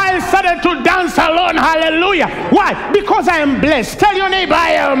 I started to dance alone. Hallelujah. Why? Because I am blessed. Tell your neighbor, I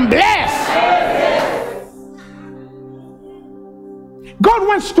am blessed. God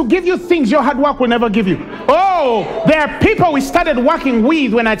wants to give you things your hard work will never give you. Oh, there are people we started working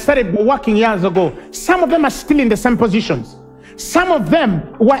with when I started working years ago. Some of them are still in the same positions. Some of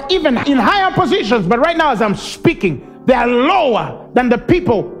them were even in higher positions, but right now as I'm speaking, they are lower than the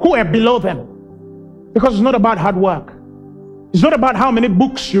people who are below them. Because it's not about hard work. It's not about how many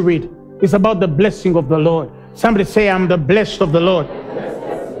books you read. It's about the blessing of the Lord. Somebody say, I'm the blessed of the Lord.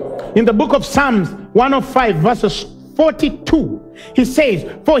 In the book of Psalms 105 verses 42, he says,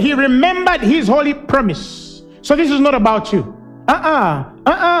 for he remembered his holy promise. So this is not about you.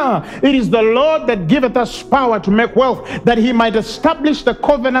 It is the Lord that giveth us power to make wealth, that he might establish the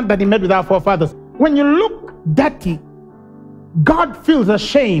covenant that he made with our forefathers. When you look dirty, God feels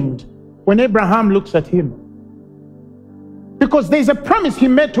ashamed when Abraham looks at him. Because there's a promise he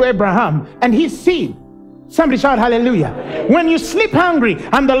made to Abraham and his seed. Somebody shout hallelujah. When you sleep hungry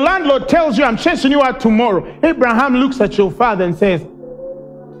and the landlord tells you, I'm chasing you out tomorrow, Abraham looks at your father and says,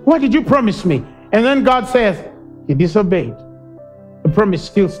 what did you promise me? And then God says, he disobeyed. The promise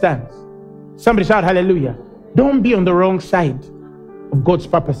still stands. Somebody shout hallelujah. Don't be on the wrong side of God's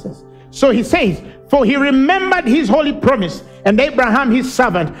purposes. So he says, for he remembered his holy promise and Abraham his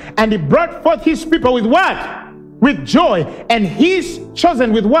servant, and he brought forth his people with what? With joy, and he's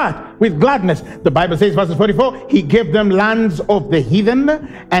chosen with what? With gladness. The Bible says, verse 44, he gave them lands of the heathen,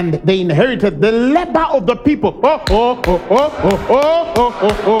 and they inherited the labor of the people. That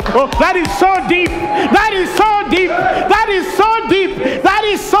is so deep. That is so deep. That is so deep. That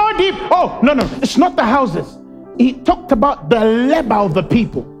is so deep. Oh, no, it's not the houses. He talked about the labor of the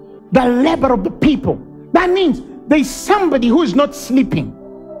people. The labor of the people. That means there's somebody who is not sleeping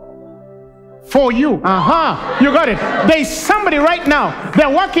for you. You got it. There's somebody right now, they're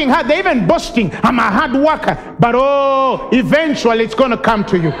working hard, they're even boasting, I'm a hard worker, but eventually it's going to come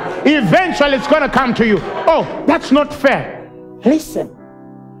to you. Eventually it's going to come to you. Oh, that's not fair. Listen,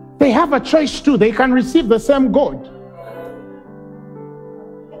 they have a choice too. They can receive the same God.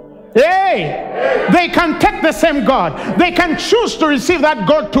 Hey, they can take the same God. They can choose to receive that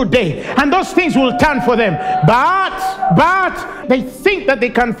God today, and those things will turn for them. But they think that they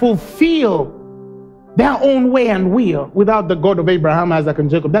can fulfill their own way and will without the God of Abraham, Isaac, and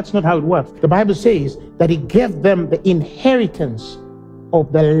Jacob. That's not how it works. The Bible says that he gave them the inheritance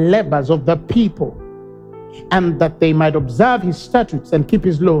of the labors of the people, and that they might observe his statutes and keep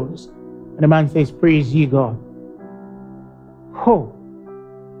his laws. And the man says, praise ye God.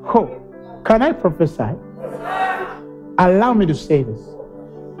 Can I prophesy? Allow me to say this.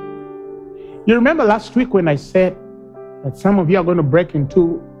 You remember last week when I said that some of you are going to break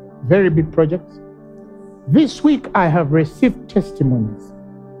into very big projects? This week I have received testimonies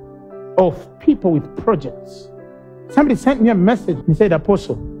of people with projects. Somebody sent me a message and said,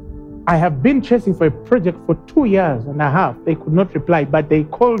 Apostle, I have been chasing for a project for 2 years and a half. They could not reply, but they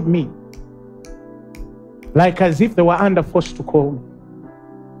called me like as if they were under force to call me.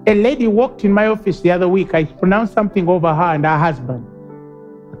 A lady walked in my office the other week. I pronounced something over her and her husband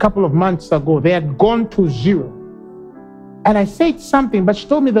a couple of months ago. They had gone to zero. And I said something, but she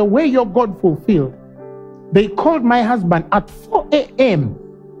told me the way your God fulfilled. They called my husband at 4 a.m.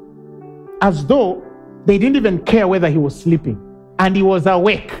 as though they didn't even care whether he was sleeping. And he was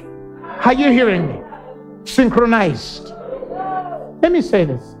awake. Are you hearing me? Synchronized. Let me say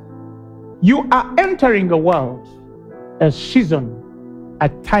this. You are entering a world, a season, a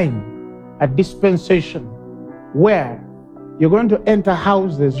time, a dispensation where you're going to enter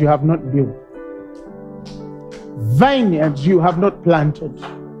houses you have not built, vineyards you have not planted.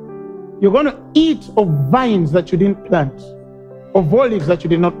 You're going to eat of vines that you didn't plant, of olives that you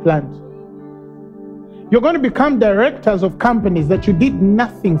did not plant. You're going to become directors of companies that you did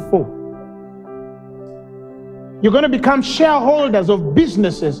nothing for. You're going to become shareholders of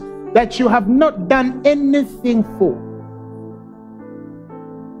businesses that you have not done anything for.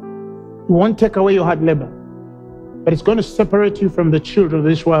 It won't take away your hard labor, but it's going to separate you from the children of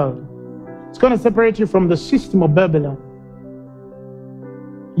this world. It's going to separate you from the system of Babylon.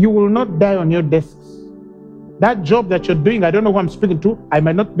 You will not die on your desks. That job that you're doing, I don't know who I'm speaking to. I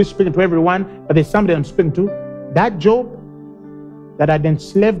might not be speaking to everyone, but there's somebody I'm speaking to. That job that had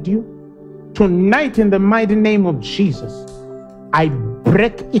enslaved you, tonight in the mighty name of Jesus, I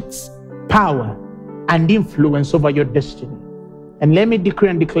break its power and influence over your destiny. And let me decree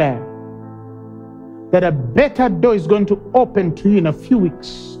and declare that a better door is going to open to you in a few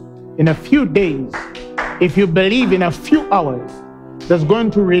weeks, in a few days, if you believe in a few hours, that's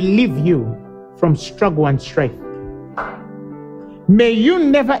going to relieve you from struggle and strife. May you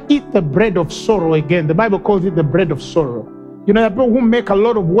never eat the bread of sorrow again. The Bible calls it the bread of sorrow. You know, the people who make a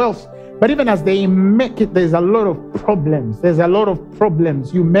lot of wealth, But even as they make it, there's a lot of problems. There's a lot of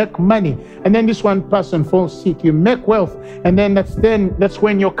problems. You make money, and then this one person falls sick. You make wealth, and then that's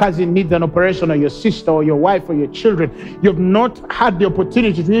when your cousin needs an operation, or your sister, or your wife, or your children. You've not had the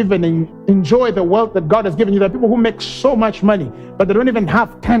opportunity to even enjoy the wealth that God has given you. There are people who make so much money, but they don't even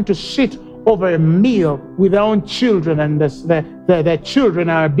have time to sit over a meal with their own children, and their children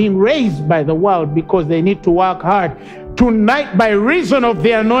are being raised by the world because they need to work hard. Tonight, by reason of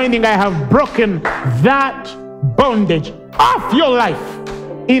the anointing, I have broken that bondage off your life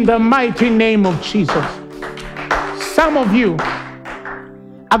in the mighty name of Jesus. Some of you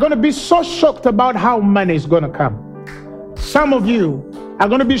are going to be so shocked about how money is going to come. Some of you are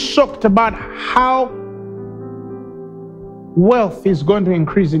going to be shocked about how wealth is going to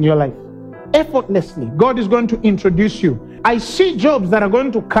increase in your life. Effortlessly, God is going to introduce you. I see jobs that are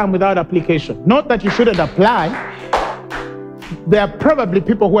going to come without application. Not that you shouldn't apply. There are probably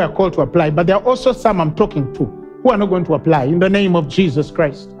people who are called to apply, but there are also some I'm talking to who are not going to apply in the name of Jesus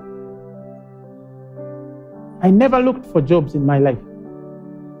Christ. I never looked for jobs in my life.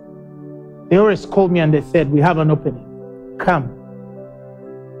 They always called me and they said, "We have an opening. Come."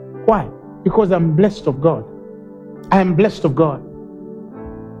 Why? Because I'm blessed of God. I am blessed of God.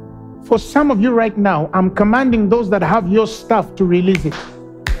 For some of you right now, I'm commanding those that have your stuff to release it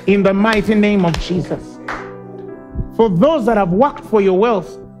in the mighty name of Jesus. For those that have worked for your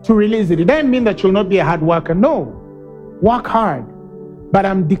wealth to release it. It doesn't mean that you'll not be a hard worker. No, work hard. But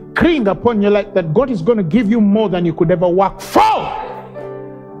I'm decreeing upon your life that God is going to give you more than you could ever work for.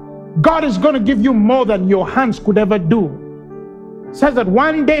 God is going to give you more than your hands could ever do. It says that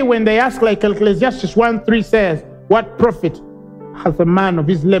one day when they ask, like Ecclesiastes 1:3 says, "What profit hath a man of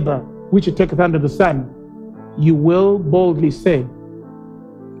his labor which he taketh under the sun?" You will boldly say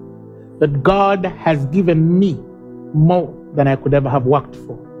that God has given me more than I could ever have worked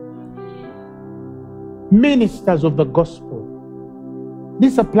for. Ministers of the gospel,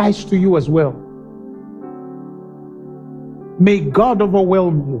 this applies to you as well. May God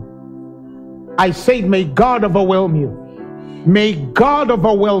overwhelm you. I say, may God overwhelm you. May God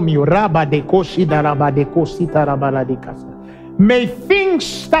overwhelm you. May things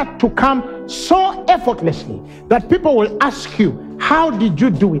start to come so effortlessly that people will ask you, "How did you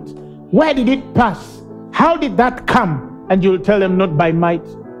do it? Where did it pass? How did that come?" And you'll tell them, "Not by might,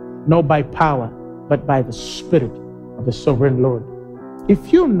 nor by power, but by the Spirit of the sovereign Lord."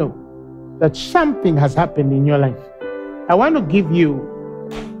 If you know that something has happened in your life, I want to give you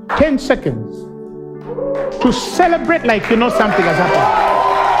 10 seconds to celebrate like you know something has happened.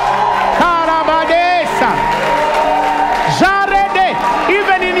 Karabadesa. Jarede.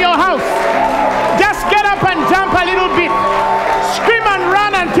 Even in your house, just get up and jump a little bit. Scream and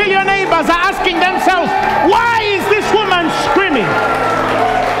run until your neighbors are asking themselves, "Why is this woman screaming?"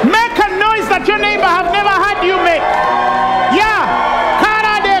 Make a noise that your neighbor have never heard you make. Yeah.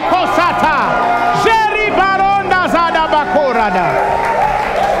 Karade kosata. Jeri baronda zada bakorada.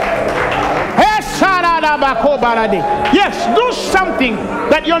 Yes, do something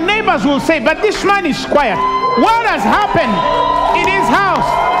that your neighbors will say, "But this man is quiet. What has happened in his house?"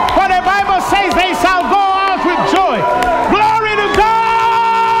 For the Bible says they shall go out with joy. Glory to God.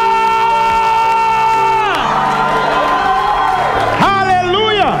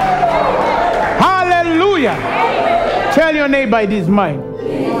 Hallelujah. Hallelujah. Tell your neighbor it is mine.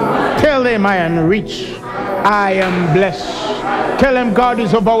 Tell them I am rich. I am blessed. Tell them God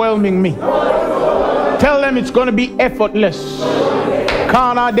is overwhelming me. Tell them it's going to be effortless.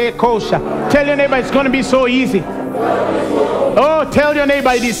 Kana de kosha. Tell your neighbor it's going to be so easy. Oh, tell your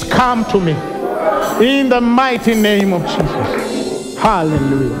neighbor it is come to me. In the mighty name of Jesus.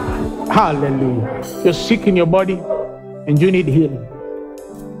 Hallelujah. Hallelujah. You're sick in your body and you need healing.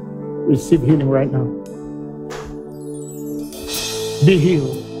 Receive healing right now. Be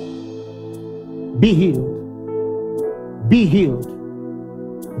healed. Be healed. Be healed.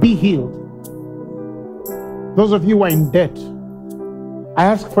 Be healed. Those of you who are in debt, I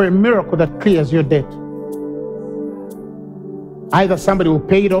ask for a miracle that clears your debt. Either somebody will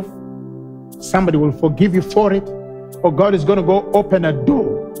pay it off, somebody will forgive you for it, or God is going to go open a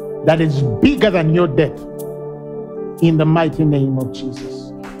door that is bigger than your debt. In the mighty name of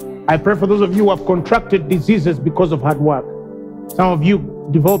Jesus. I pray for those of you who have contracted diseases because of hard work. Some of you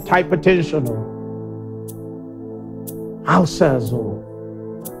developed hypertension or ulcers or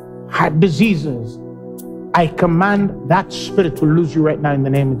heart diseases. I command that spirit to lose you right now in the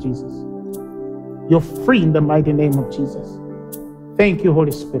name of Jesus. You're free in the mighty name of Jesus. Thank you,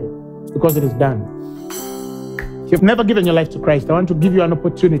 Holy Spirit, because it is done. If you've never given your life to Christ, I want to give you an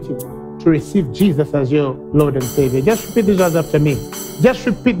opportunity to receive Jesus as your Lord and Savior, just repeat these words after me. Just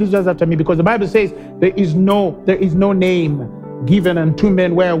repeat these words after me, because the Bible says there is no name given unto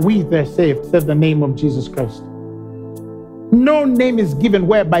men where we are saved, save the name of Jesus Christ. No name is given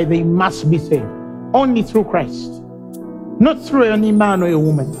whereby they must be saved. Only through Christ. Not through any man or a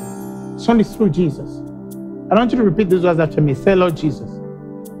woman. It's only through Jesus. I want you to repeat these words after me. Say, Lord Jesus,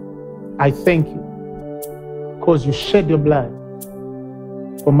 I thank you because you shed your blood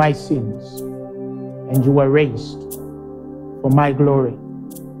for my sins and you were raised for my glory.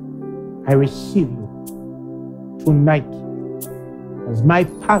 I receive you tonight as my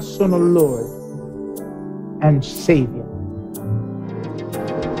personal Lord and Savior.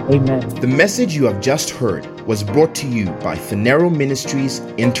 Amen. The message you have just heard was brought to you by Phaneroo Ministries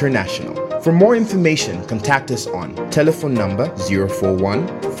International. For more information, contact us on telephone number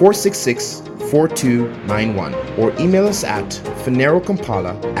 041-466-4291 or email us at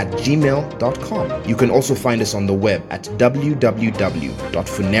phanerokampala@gmail.com. You can also find us on the web at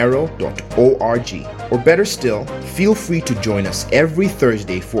www.phaneroo.org. Or better still, feel free to join us every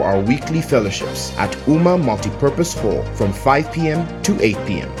Thursday for our weekly fellowships at Uma Multipurpose Hall from 5 p.m. to 8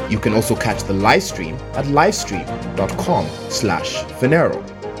 p.m. You can also catch the live stream at livestream.com/Phaneroo.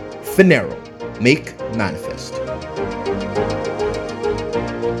 Phaneroo, make manifest.